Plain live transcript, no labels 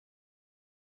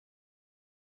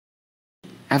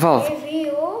Above,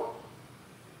 AVO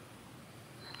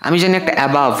আমি জানি একটা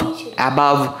অ্যাবাভ,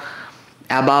 অ্যাবাভ,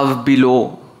 অ্যাবাভ, বিলো।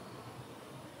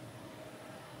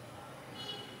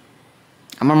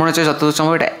 আমার মনে হচ্ছে যতদূর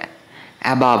সম্ভব এটা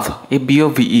অ্যাবাভ,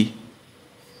 ABOVE,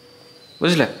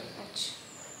 বুঝলে?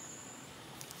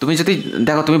 তুমি যদি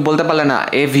দেখো, তুমি বলতে পারলে না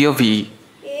AVOVE,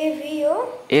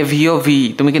 AVOV,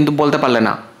 তুমি কিন্তু বলতে পারলে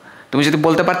না। তুমি যদি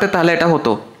বলতে পারতে তাহলে এটা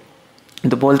হতো,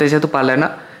 কিন্তু বলতে যেহেতু পারলে না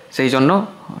সেই জন্য।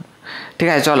 ঠিক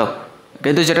আছে চলো,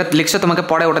 কিন্তু যেটা লিখছো তোমাকে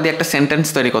পরে ওটা দিয়ে একটা সেন্টেন্স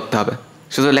তৈরি করতে হবে,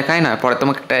 শুধু লেখাই না, পরে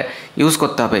তোমাকে একটা ইউজ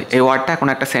করতে হবে এই ওয়ার্ডটা এখন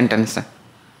একটা সেন্টেন্সে।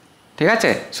 ঠিক আছে,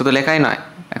 শুধু লেখাই নয়,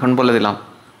 এখন বলে দিলাম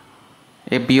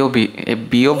ABOVE,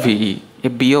 ABOVE,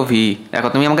 ABOVE। দেখো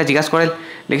তুমি আমাকে জিজ্ঞাসা করে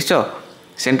লিখছো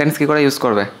সেন্টেন্স কী করে ইউজ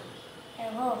করবে।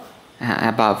 হ্যাঁ,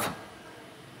 অ্যাবাভ।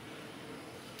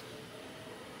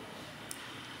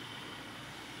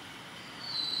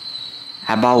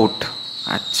 অ্যাবাউট।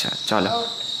 আচ্ছা চলো,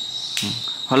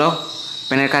 হলো,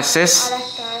 পেনের কাজ শেষ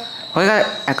হয়ে গেল।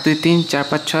 1 2 3 4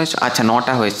 5 6, আচ্ছা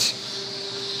 9টা হয়েছে।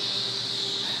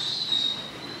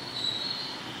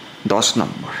 10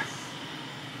 নম্বর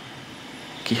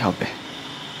কি হবে?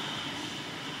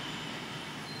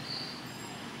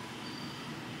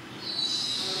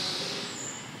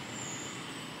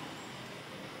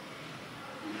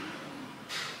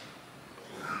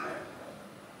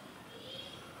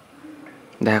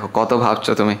 দেখো কত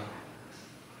ভাবছো তুমি,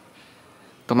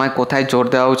 তোমায় কোথায় জোর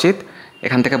দেওয়া উচিত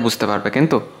এখান থেকে বুঝতে পারবে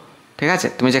কিন্তু। ঠিক আছে,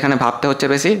 তুমি যেখানে ভাবতে হচ্ছে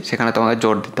বেশি সেখানে তোমাকে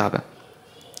জোর দিতে হবে,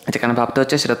 যেখানে ভাবতে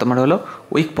হচ্ছে সেটা তোমার হলো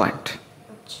উইক পয়েন্ট,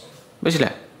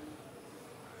 বুঝলে?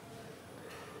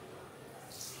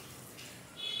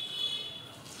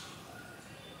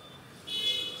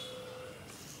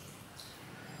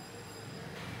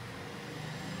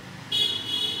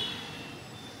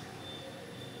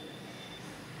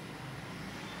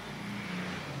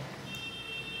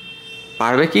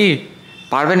 পারবে কি?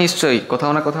 পারবে নিশ্চয়ই,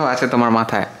 কোথাও না কোথাও আছে তোমার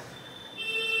মাথায়।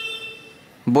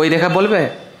 বই দেখে বলবে,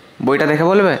 বইটা দেখে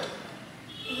বলবে।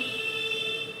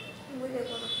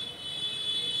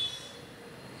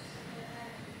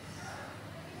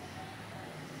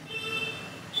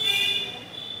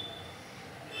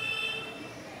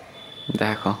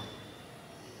 দেখো,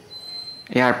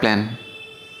 এয়ারপ্লেন,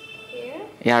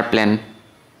 এয়ারপ্লেন।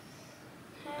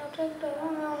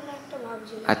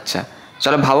 আচ্ছা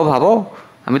চলো ভাবো ভাবো,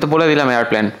 আমি তো বলে দিলাম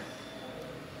এয়ারপ্লেন,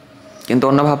 কিন্তু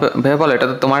অন্য ভাবে ভেবে বলো, এটা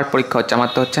তো তোমার পরীক্ষা হচ্ছে, আমার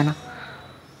তো হচ্ছে না।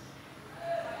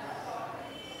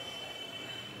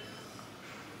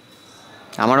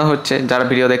 আমারও হচ্ছে, যারা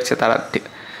ভিডিও দেখছে তারা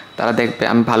তারা দেখবে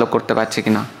আমি ভালো করতে পারছি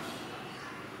কিনা।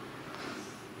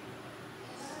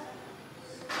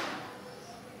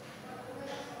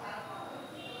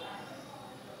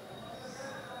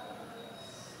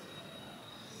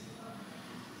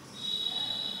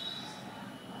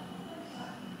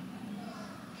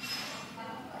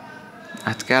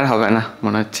 আজকে আর হবে না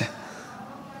মনে হচ্ছে,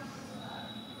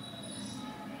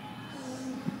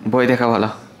 বই দেখা ভালো।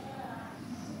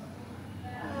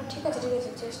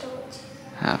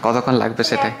 হ্যাঁ, কতক্ষণ লাগবে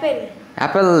সেটাই।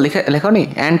 অ্যাপেল লেখো নি,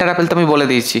 অ্যান্ড আর অ্যাপেল তো আমি বলে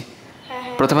দিয়েছি,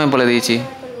 প্রথমে বলে দিয়েছি।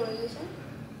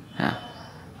 হ্যাঁ,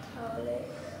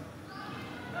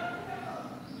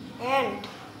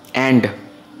 অ্যান্ড,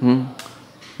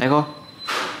 দেখো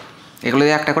এগুলো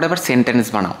দিয়ে একটা করে এবার সেন্টেন্স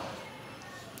বানাও,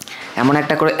 এমন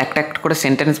একটা করে একটা একটা করে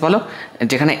সেন্টেন্স বলো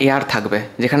যেখানে এয়ার থাকবে,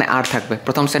 যেখানে আর থাকবে।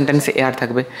 প্রথম সেন্টেন্সে এয়ার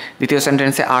থাকবে, দ্বিতীয়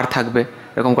সেন্টেন্সে আর থাকবে,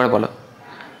 এরকম করে বলো।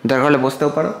 দরকার হলে বসতেও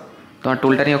পারো, তোমার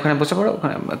টুলটা নিয়ে ওখানে বসে পড়ো,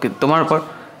 ওখানে তোমার উপর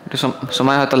একটু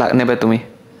সময় হয়তো নেবে তুমি,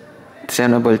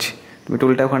 সেজন্য বলছি তুমি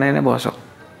টুলটা ওখানে এনে বসো,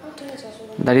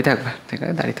 দাঁড়িয়ে থাকবে। ঠিক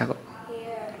আছে, দাঁড়িয়ে থাকো।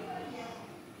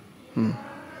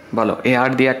 বলো, এয়ার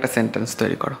দিয়ে একটা সেন্টেন্স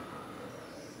তৈরি করো।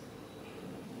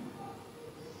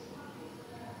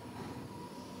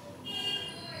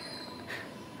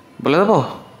 বলে দেবো,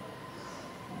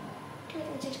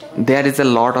 there is a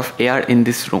lot of air in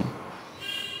this room.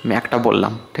 আমি একটা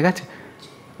বললাম, ঠিক আছে,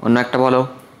 অন্য একটা বলো।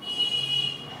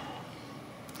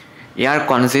 Air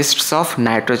consists of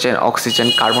nitrogen, oxygen,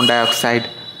 carbon dioxide.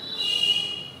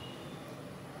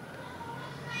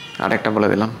 আর একটা বলে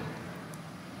দিলাম।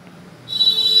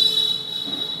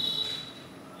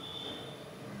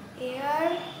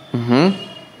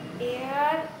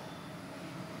 Air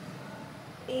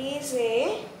is a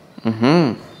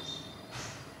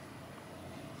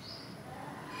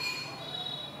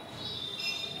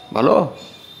বলো,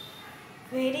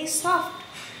 very soft.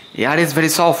 Air is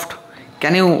very soft.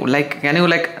 Can you like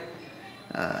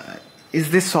is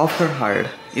this soft or hard?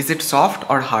 Is it soft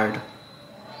or hard?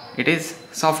 It is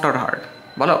soft or hard?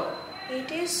 বলো, It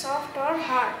is soft or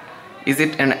hard. Is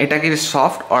it, and এটা কি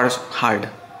soft or hard?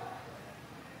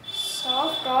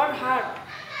 Soft or hard.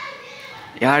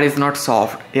 Air is not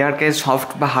soft, এয়ারকে soft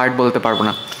বা hard বলতে পারবো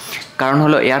না, কারণ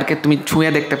হলো এয়ারকে তুমি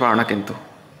ছুঁয়ে দেখতে পারো না, কিন্তু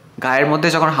গায়ের মধ্যে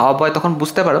যখন হাওয়া বয় তখন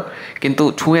বুঝতে পারো, কিন্তু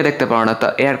ছুঁয়ে দেখতে পারো না, তো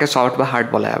এয়ারকে সফট বা হার্ড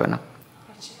বলা যাবে না,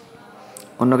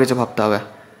 অন্য কিছু ভাবতে হবে।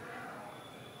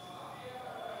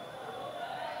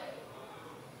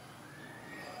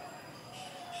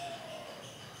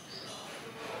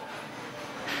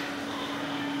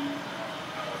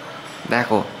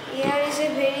 দেখো, Air is a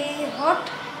very hot.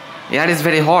 Air is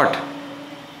very hot,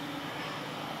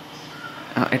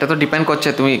 এটা তো ডিপেন্ড করছে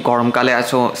তুমি গরমকালে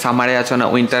আছো, সামারে আছো না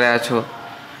উইন্টারে আছো।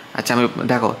 আচ্ছা আমি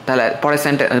দেখো তাহলে পরের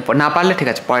সেন্টেন্স না পারলে ঠিক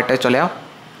আছে, পরেরটায় চলে যাও।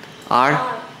 আর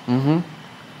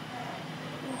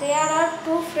There are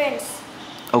two friends.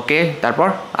 ওকে, তারপর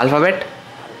আলফাবেট।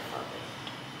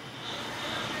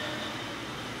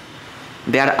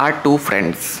 দেয়ার আর টু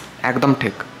ফ্রেন্ডস, একদম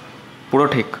ঠিক, পুরো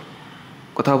ঠিক,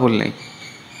 কোথাও ভুল নেই।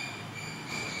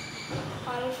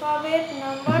 Alphabet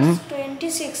numbers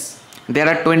 26. There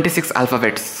R 26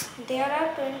 alphabets. There are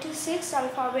 26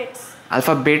 alphabets.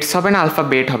 Alphabets হবে না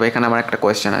আলফাবেট হবে, এখানে আমার একটা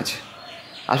কোয়েশ্চেন আছে।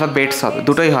 আলফাবেটস হবে,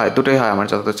 দুটোই হয়, দুটোই হয় আমার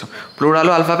যতদূর,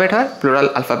 প্লুরালও আলফাবেট হয়, প্লুরাল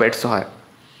আলফাবেটসও হয়।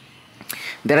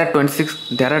 There are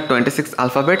 26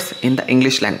 alphabets in the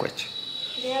English language.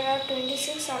 There are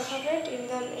 26 alphabet in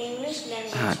the English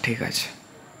language. হ্যাঁ ঠিক আছে,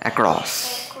 across.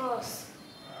 Across.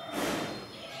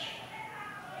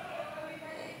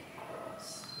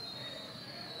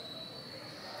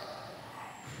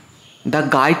 The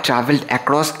guy traveled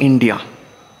across India.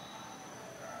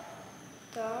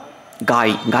 The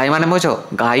গাই মানে বোঝো,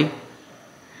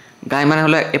 গাই মানে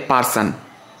হলো a person,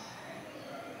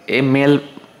 A mail,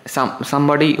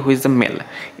 somebody who is a male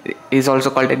is also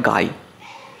called a guy.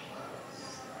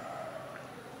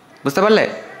 বুঝতে পারলে?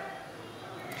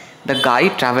 The guy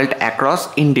traveled across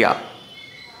India.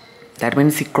 That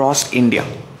means he crossed India.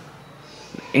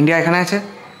 India এখানে আছে,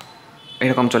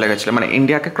 এরকম চলে গেছিল, মানে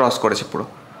ইন্ডিয়াকে ক্রস করেছে পুরো।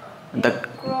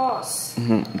 cross.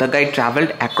 The guy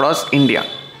traveled across India.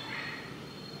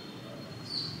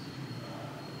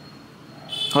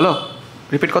 হলো,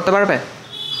 রিপিট করতে পারবে?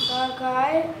 The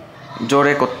guy.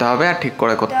 জোরে করতে হবে আর ঠিক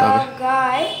করে করতে হবে। The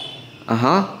guy.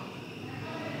 হ্যাঁ,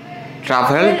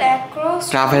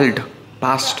 traveled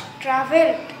past.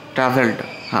 Traveled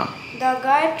হ্যাঁ। The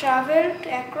guy traveled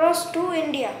across to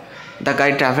India. The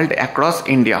guy traveled across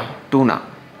India to না।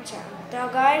 আচ্ছা, the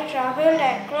guy traveled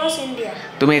across India.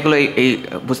 তুমি এগুলো এই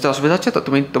বুঝতে অসুবিধা হচ্ছে তো,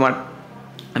 তুমি তোমার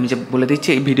আমি যে বলে দিচ্ছি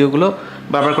এই ভিডিওগুলো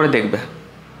বারবার করে দেখবে,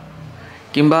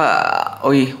 কিংবা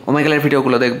ওই ওমেগেলের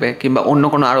ভিডিওগুলো দেখবে, কিংবা অন্য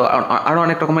কোনো আরও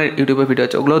অনেক রকমের ইউটিউবে ভিডিও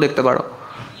আছে, ওগুলোও দেখতে পারো,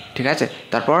 ঠিক আছে?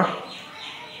 তারপর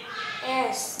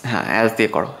হ্যাঁ অ্যাজ দিয়ে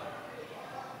করো।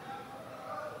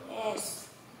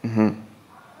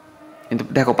 কিন্তু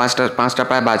দেখো পাঁচটা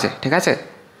প্রায় বাজে, ঠিক আছে?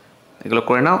 এগুলো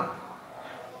করে নাও।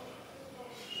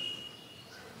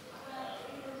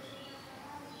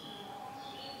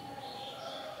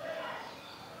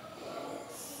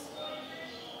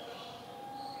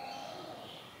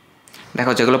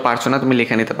 দেখো যেগুলো পারছো না তুমি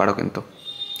লিখে নিতে পারো, কিন্তু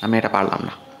আমি এটা পারলাম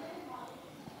না।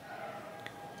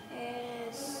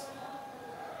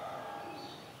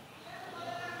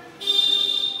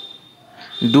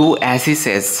 Do as he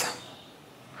says.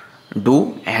 Do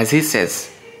as he says.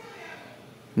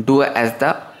 Do as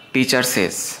the teacher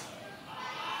says.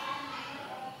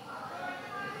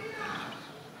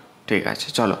 ঠিক আছে,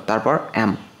 চলো তারপর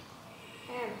am.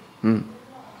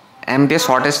 am দিয়ে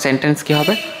শর্টেস্ট সেন্টেন্স কি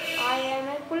হবে? I am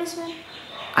a policeman.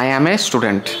 I am a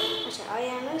student. আচ্ছা, I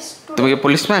am a student. তুমি কি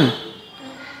পুলিশম্যান?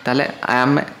 তাহলে I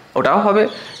am ওটাও হবে।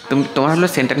 তুমি তোমার হলো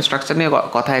সেন্টেন্স স্ট্রাকচার নিয়ে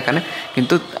কথা এখানে,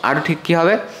 কিন্তু আরও ঠিক কী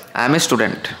হবে? I am a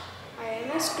student. I am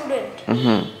a student.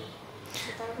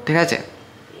 ঠিক আছে।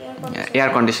 এয়ার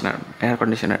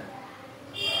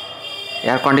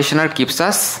কন্ডিশনার কিপস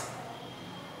আস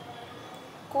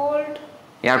cold.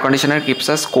 এয়ার কন্ডিশনার কিপস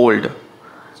আস কোল্ড,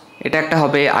 এটা একটা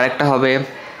হবে। আরেকটা হবে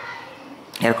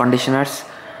air কন্ডিশনার্স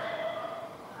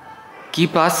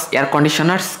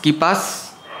keep us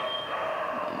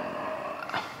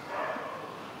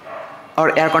or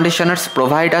air conditioners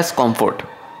provide us comfort.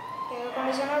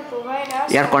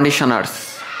 Air conditioners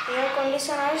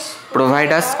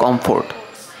provide us comfort.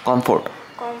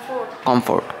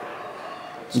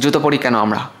 জুতো পরি কেন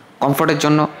আমরা? কমফোর্টের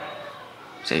জন্য,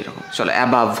 সেই রকম। চলো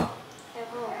above.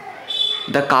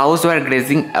 The cows were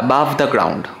grazing above the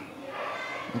ground.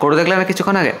 গরু দেখলে না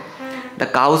কিছুক্ষণ আগে? The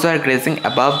cows were grazing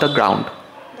above the ground.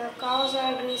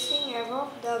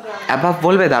 above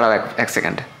বলবে, দাঁড়াও এক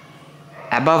second.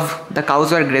 above the cows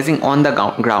were grazing on the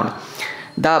ground.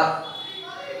 The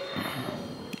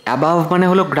above মানে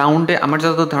হলো গ্রাউন্ডে, আমার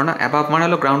যতদূর ধারণা above মানে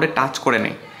হলো গ্রাউন্ডে টাচ করে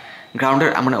নেই, গ্রাউন্ডের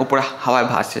মানে উপরে হাওয়ায়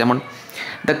ভাসছে। যেমন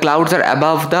the clouds are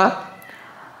above the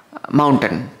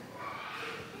mountain,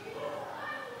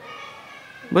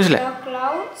 বুঝলে? The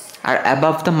clouds. R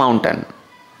above the mountain,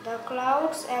 The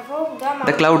clouds above the mountain.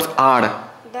 The clouds are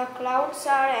The clouds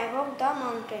are above the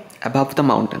mountain. Above the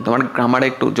mountain. তোমার গ্রামারে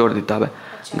একটু জোর দিতে হবে।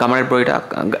 গ্রামারের বইটা,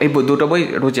 এই দুটো বই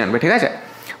রোজই আনবে, ঠিক আছে?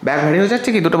 ব্যাগ ভারী হয়ে যাচ্ছে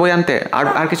কি দুটো বই আনতে?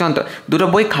 আর কিছু আনতে? দুটো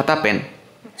বই, খাতা, পেন।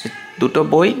 দুটো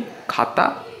বই, খাতা,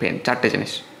 পেন, চারটে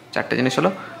জিনিস হলো,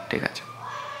 ঠিক আছে?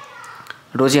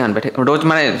 রোজই আনবে, ঠিক? রোজ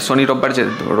মানে শনি রোববার, যে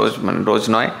রোজ মানে রোজ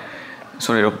নয়,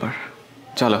 শনি রোববার।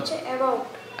 চলো, About.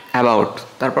 অ্যাবাউট,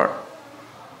 তারপর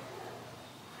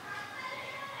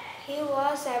He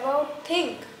was about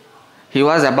think. He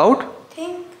was about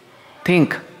Think.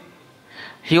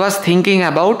 He was thinking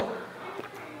about,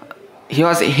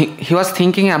 he was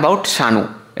thinking about Sanu,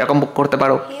 এরকম করতে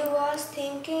পারো। He was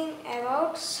thinking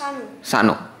about Sanu.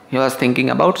 Sanu, he was thinking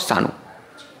about Sanu,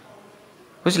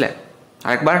 বুঝলে?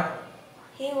 আরেকবার,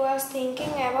 He was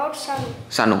thinking about Sanu.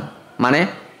 Sanu মানে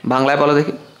বাংলায় বলো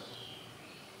দেখি।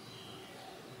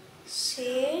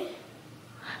 সে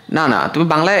না, তুমি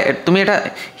বাংলায়, তুমি এটা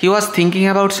হি ওয়াজ থিঙ্কিং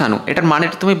অ্যাবাউট শানু, এটার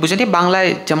মানেটা তুমি বুঝে নি? বাংলায়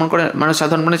যেমন করে মানুষ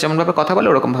সাধারণ মানে যেমনভাবে কথা বলে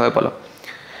ওরকমভাবে বলো,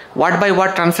 ওয়ার্ড বাই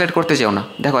ওয়ার্ড ট্রান্সলেট করতে যেও না।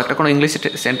 দেখো, একটা কোনো ইংলিশ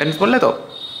সেন্টেন্স বললে তো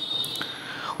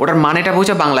ওটার মানেটা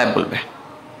বুঝে বাংলায় বলবে।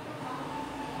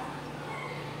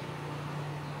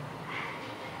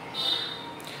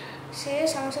 সে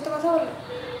সানুর সাথে কথা বলল।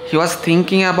 হি ওয়াজ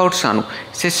থিঙ্কিং অ্যাবাউট শানু,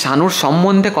 সে শানুর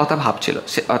সম্বন্ধে কথা ভাবছিল।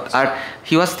 আর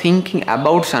হি ওয়াজ থিঙ্কিং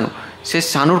অ্যাবাউট শানু, সে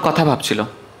শানুর কথা ভাবছিল।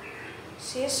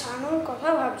 সে সানুর কথা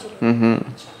ভাবছিল।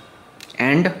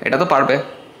 অ্যান্ড এটা তো পারবে।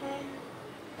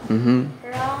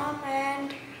 রাম অ্যান্ড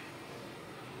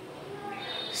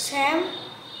শ্যাম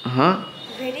হ্যাঁ,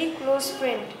 very close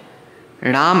friend.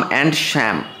 Ram and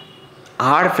Shyam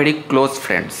are very close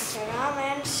friends. Ram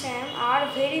and Shyam are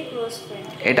very close friend.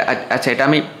 এটা আচ্ছা, এটা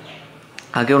আমি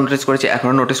আগেও নোটিস করেছি,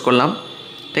 এখনও নোটিস করলাম,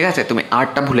 ঠিক আছে? তুমি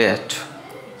আরটা ভুলে যাচ্ছ।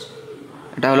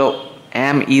 এটা হলো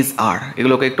অ্যাম, ইজ, আর,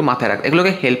 এগুলোকে একটু মাথায় রাখ।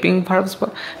 এগুলোকে হেল্পিং ভার্বস,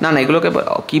 না এগুলোকে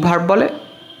কী ভার্ব বলে?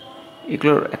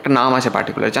 এগুলোর একটা নাম আছে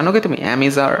পার্টিকুলার, জানো কি তুমি? অ্যাম,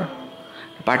 ইজ, আর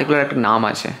পার্টিকুলার একটা নাম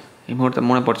আছে, এই মুহূর্তে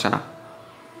মনে পড়ছে না।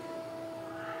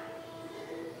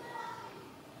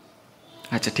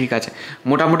 আচ্ছা, ঠিক আছে,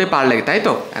 মোটামুটি পারলে, তাই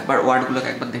তো? একবার ওয়ার্ডগুলোকে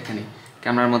একবার দেখে নিই,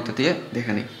 ক্যামেরার মধ্যে দিয়ে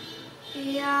দেখে নিই।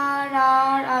 Here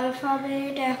are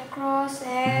alphabet across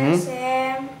S,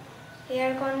 M,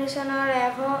 air conditioner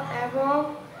above,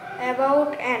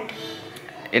 about and.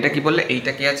 এটা কি বললে?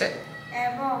 এইটা কি আছে?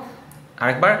 Above,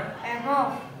 আরেকবার, above,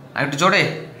 আরেকটু জোরে।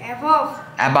 above,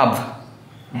 অ্যাবাভ,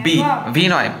 বি, ভি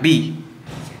নয়, বি,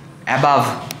 অ্যাবাভ।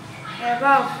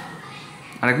 above,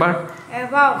 আরেকবার,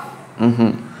 above.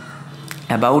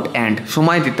 About and.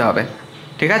 সময় দিতে হবে,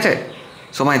 ঠিক আছে?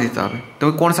 সময় দিতে হবে।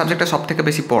 তুমি কোন সাবজেক্টটা সব থেকে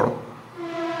বেশি পড়ো?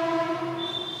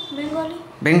 Bengali.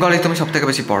 বেঙ্গলি তুমি সব থেকে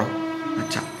বেশি পড়ো।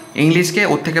 আচ্ছা, ইংলিশকে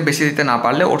ওর থেকে বেশি দিতে না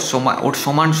পারলে ওর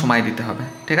সমান সময় দিতে হবে,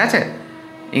 ঠিক আছে?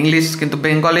 ইংলিশ কিন্তু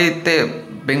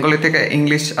বেঙ্গলি থেকে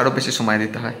ইংলিশ আরও বেশি সময়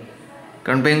দিতে হয়,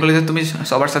 কারণ বেঙ্গলিতে তুমি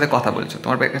সবার সাথে কথা বলছো,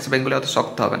 তোমার কাছে বেঙ্গলি অত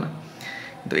শক্ত হবে না,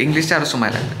 কিন্তু ইংলিশে আরও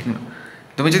সময় লাগবে।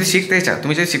 তুমি যদি শিখতে চাও,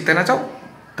 তুমি যদি শিখতে না চাও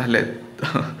তাহলে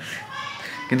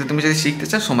কিন্তু তুমি যদি শিখতে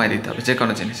চাও সময় দিতে হবে যে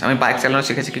কোনো জিনিস। আমি বাইক চালানো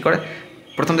শিখেছি কী করে?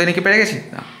 প্রথম দিনে কি পেরে গেছি?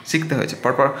 না, শিখতে হয়েছে।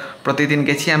 পরপর প্রতিদিন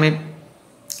গেছি আমি,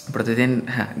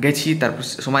 গেছি, তারপর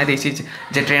সময় দিয়েছি।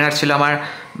 যে ট্রেনার ছিল আমার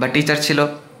বা টিচার ছিল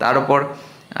তার উপর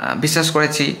বিশ্বাস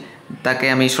করেছি, তাকে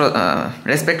আমি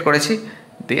রেসপেক্ট করেছি,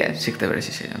 দিয়ে শিখতে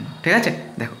পেরেছি সেই জন্য, ঠিক আছে?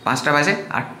 দেখো 5টা বাজে,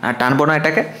 আর টানবো না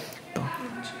এটাকে। তো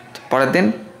পরের দিন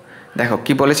দেখো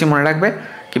কি বলেছি, মনে রাখবে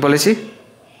কি বলেছি?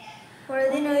 পরের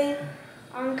দিন ওই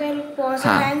uncle pause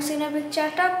Hanks in a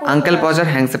পিকচারটা, uncle pause R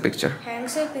Hanks a picture,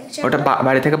 Hanks এর পিকচার ওটা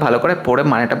বাড়ি থেকে ভালো করে পড়ে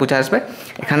মানেটা বুঝে আসবে।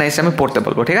 এখানে এসে আমি পড়তে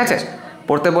বলবো, ঠিক আছে?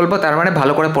 পড়তে বলবো, তার মানে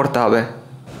ভালো করে পড়তে হবে,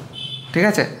 ঠিক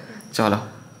আছে? চলো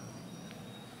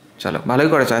ভালোই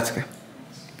করেছো আজকে।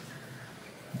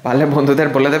 পারলে বন্ধুদের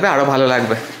বলে দেবে, আরও ভালো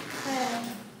লাগবে।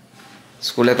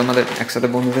 স্কুলে তোমাদের একসাথে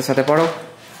বন্ধুদের সাথে পড়ো।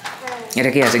 এটা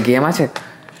কি আছে, গেম আছে?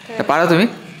 তা পারো তুমি?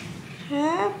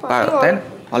 হ্যাঁ পারো, তাই না?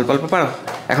 অল্প অল্প পারো।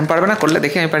 এখন পারবে না? করলে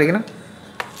দেখি আমি পারি কিনা।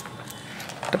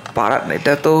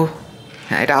 এটা তো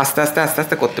হ্যাঁ, এটা আস্তে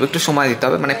আস্তে করতে হবে, একটু সময় দিতে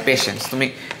হবে, মানে পেশেন্স। তুমি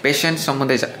পেশেন্স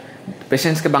সম্বন্ধে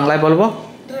পেশেন্সকে বাংলায় বলবো?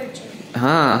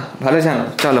 হ্যাঁ, ভালো জানো।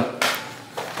 চলো,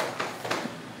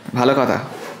 ভালো কথা।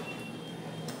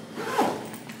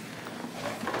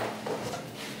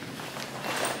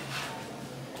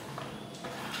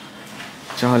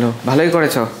 চলো, ভালোই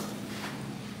করেছো।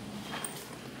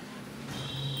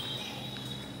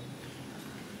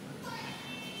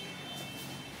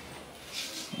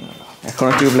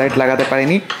 এখনো টিউবলাইট লাগাতে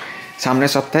পারিনি,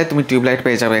 সামনের সপ্তাহে তুমি টিউবলাইট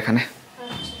পেয়ে যাবে এখানে।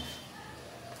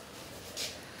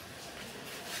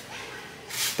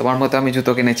 তোমার মতো আমি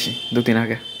জুতো কিনেছি 2 দিন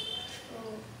আগে,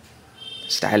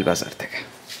 স্টাইল বাজার থেকে।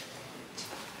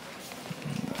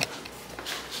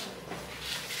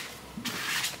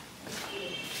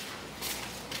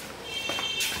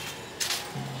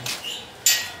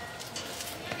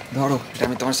 ধরো, এটা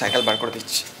আমি তোমার সাইকেল বার করে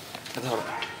দিচ্ছি, ধরো।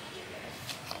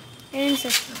 এই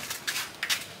স্যার,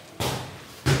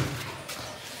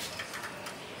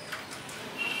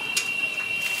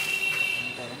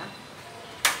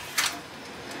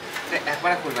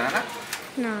 একবারে খুলবে না?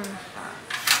 না, না।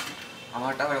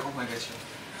 আমারটাও এরকম হয়ে গেছে।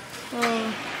 ও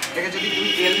এটাকে যদি তুমি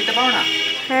তেল দিতে পারো না,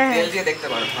 হ্যাঁ তেল দিয়ে দেখতে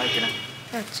পারো হয় কিনা।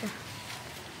 আচ্ছা।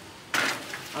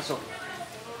 আসো।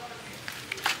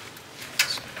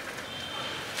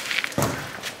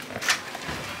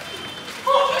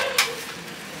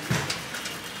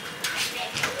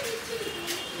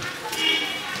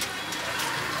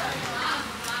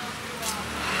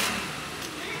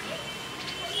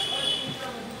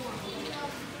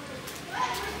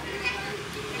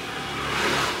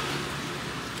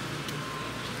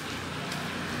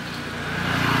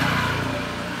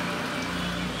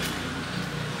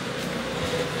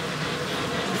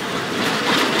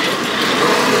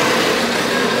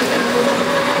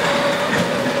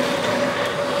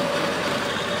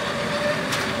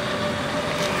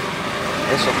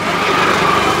 এসো।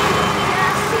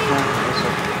 হ্যাঁ, এসো।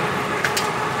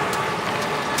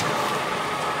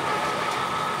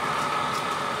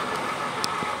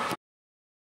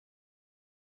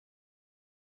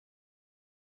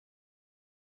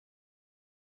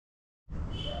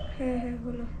 হ্যাঁ হ্যাঁ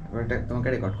বলো। এবার এটা তোমাকে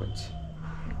রেকর্ড করছি,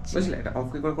 বুঝলে? এটা অফ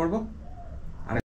কি করে করবো?